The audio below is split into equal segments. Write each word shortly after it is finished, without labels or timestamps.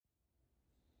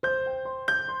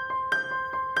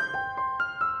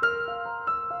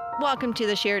Welcome to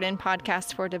the Sheridan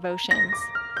Podcast for Devotions.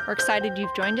 We're excited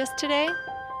you've joined us today.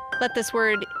 Let this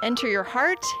word enter your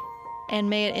heart, and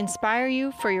may it inspire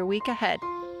you for your week ahead.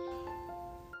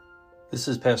 This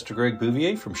is Pastor Greg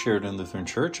Bouvier from Sheridan Lutheran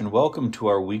Church, and welcome to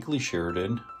our weekly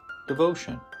Sheridan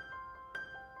devotion.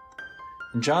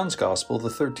 In John's Gospel, the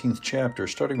 13th chapter,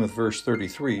 starting with verse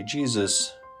 33,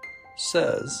 Jesus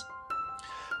says,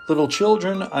 "Little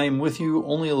children, I am with you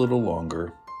only a little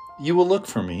longer. You will look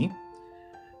for me.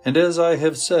 And as I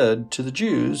have said to the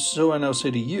Jews, so I now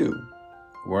say to you,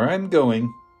 where I am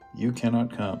going, you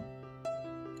cannot come.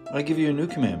 I give you a new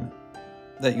commandment,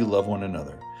 that you love one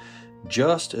another.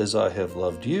 Just as I have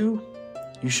loved you,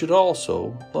 you should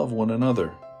also love one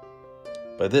another.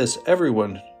 By this,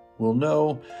 everyone will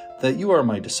know that you are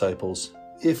my disciples,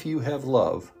 if you have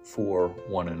love for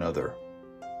one another."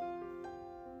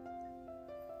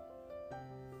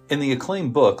 In the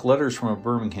acclaimed book, Letters from a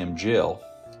Birmingham Jail,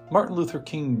 Martin Luther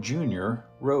King Jr.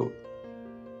 wrote,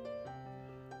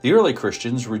 "The early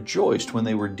Christians rejoiced when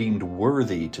they were deemed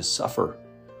worthy to suffer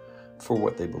for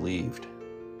what they believed.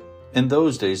 In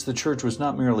those days, the church was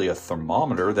not merely a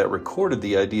thermometer that recorded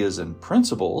the ideas and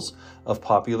principles of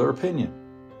popular opinion.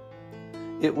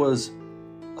 It was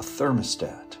a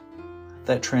thermostat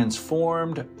that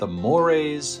transformed the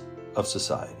mores of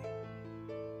society."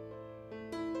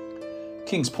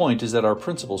 King's point is that our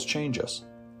principles change us.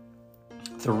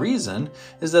 The reason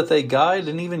is that they guide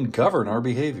and even govern our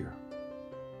behavior.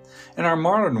 In our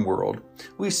modern world,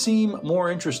 we seem more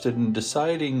interested in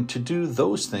deciding to do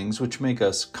those things which make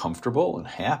us comfortable and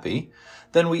happy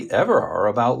than we ever are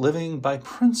about living by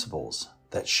principles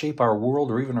that shape our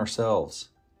world or even ourselves.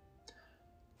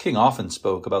 King often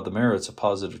spoke about the merits of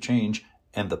positive change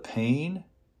and the pain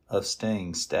of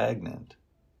staying stagnant.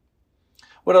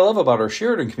 What I love about our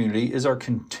Sheridan community is our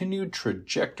continued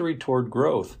trajectory toward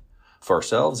growth for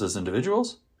ourselves as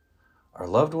individuals, our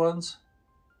loved ones,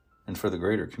 and for the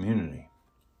greater community.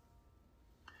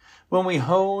 When we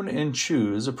hone and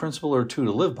choose a principle or two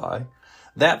to live by,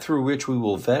 that through which we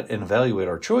will vet and evaluate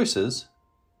our choices,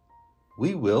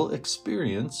 we will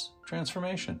experience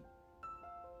transformation.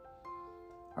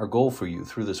 Our goal for you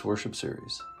through this worship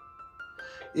series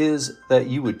is that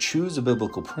you would choose a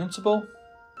biblical principle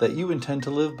that you intend to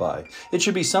live by. It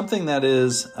should be something that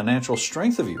is a natural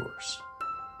strength of yours.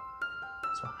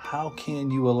 So how can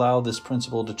you allow this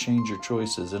principle to change your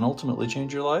choices and ultimately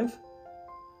change your life?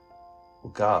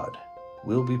 Well, God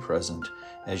will be present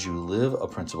as you live a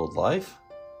principled life.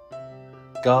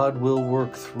 God will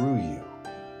work through you.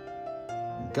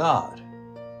 And God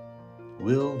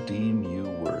will deem you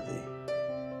worthy.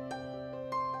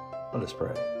 Let us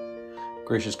pray.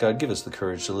 Gracious God, give us the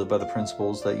courage to live by the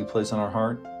principles that you place on our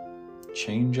heart.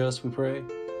 Change us, we pray,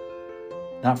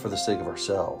 not for the sake of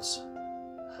ourselves,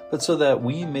 but so that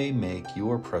we may make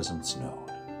your presence known.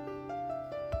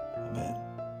 Amen.